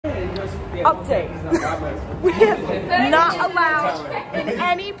Update. We are not allowed in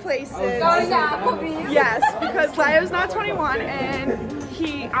any places. Going to Applebee's? Yes, because Leo's not 21 and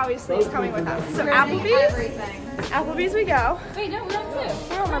he obviously is coming with us. So Applebee's. Applebee's we go. Wait, no, we're on 2.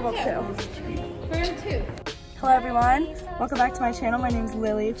 We're on level 2. We're on 2. Hello everyone, welcome back to my channel. My name is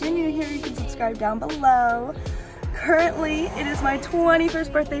Lily. If you're new here, you can subscribe down below. Currently, it is my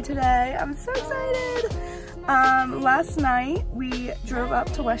 21st birthday today. I'm so excited. Last night we drove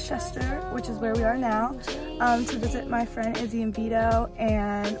up to Westchester, which is where we are now, to visit my friend Izzy and Vito,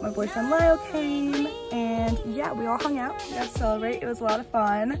 and my boyfriend Lyle came, and yeah, we all hung out. We got to celebrate. It was a lot of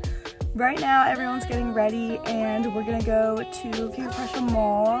fun. Right now, everyone's getting ready, and we're gonna go to King of Prussia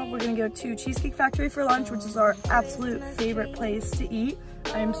Mall. We're gonna go to Cheesecake Factory for lunch, which is our absolute favorite place to eat.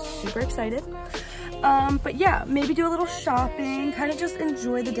 I'm super excited. But yeah, maybe do a little shopping, kind of just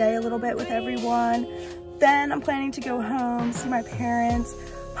enjoy the day a little bit with everyone. Then I'm planning to go home, see my parents,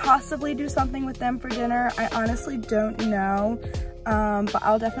 possibly do something with them for dinner. I honestly don't know, but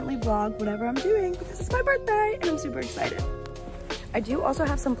I'll definitely vlog whatever I'm doing because it's my birthday and I'm super excited. I do also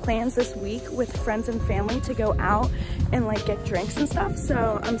have some plans this week with friends and family to go out and like get drinks and stuff,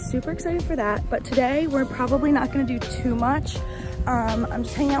 so I'm super excited for that. But today we're probably not gonna do too much. I'm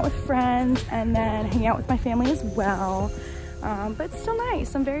just hanging out with friends and then hanging out with my family as well. But it's still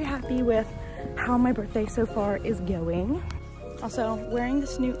nice. I'm very happy with how my birthday so far is going. Also wearing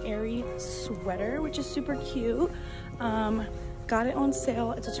this new airy sweater, which is super cute. Got it on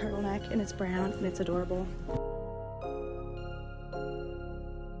sale. It's a turtleneck and it's brown and it's adorable.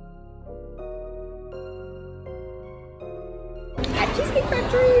 At Cheesecake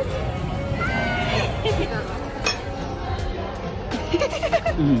Factory.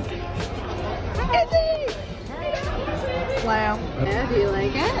 Wow. Yeah, do you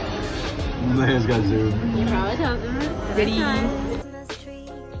like it? Leo's got Zoom. He probably doesn't. Ready.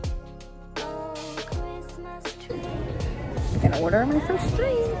 Gonna order my first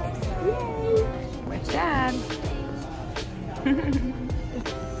drink. Yay! With Dad.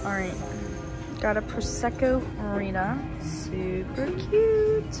 Alright. Got a Prosecco Marina. Super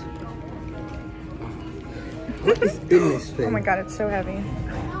cute. What is in this thing? Oh my god, it's so heavy.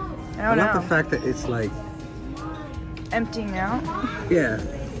 I I like the fact that it's like emptying out. Yeah.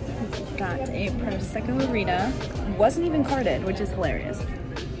 Got a Prosecco Marina. Wasn't even carded, which is hilarious.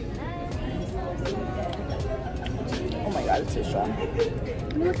 Oh my god, it's so strong.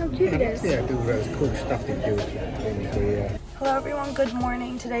 Look how cute it is. Yeah, do those cool stuff they do. Yeah. Hello everyone, good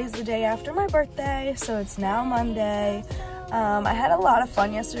morning. Today's the day after my birthday, so it's now Monday. I had a lot of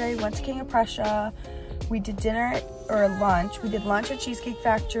fun yesterday. We went to King of Prussia. We did dinner, or lunch. We did lunch at Cheesecake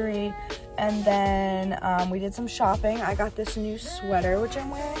Factory, and then we did some shopping. I got this new sweater, which I'm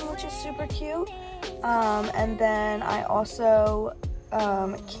wearing, which is super cute. And then I also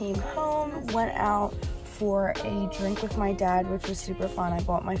came home, went out for a drink with my dad, which was super fun. I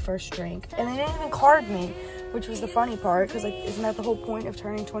bought my first drink, and they didn't even card me, which was the funny part, because like, isn't that the whole point of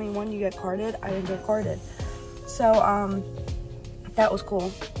turning 21? You get carded. I didn't get carded, so that was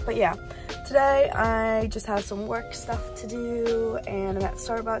cool. But yeah, today I just have some work stuff to do, and I'm at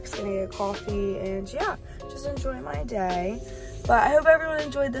Starbucks gonna get a coffee, and yeah, just enjoy my day. But I hope everyone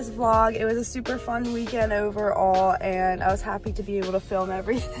enjoyed this vlog. It was a super fun weekend overall, and I was happy to be able to film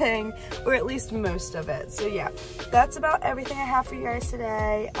everything, or at least most of it. So yeah, that's about everything I have for you guys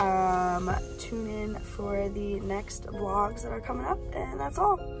today. Tune in for the next vlogs that are coming up, and that's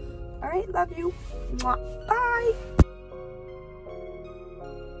all. All right, love you. Mwah. Bye.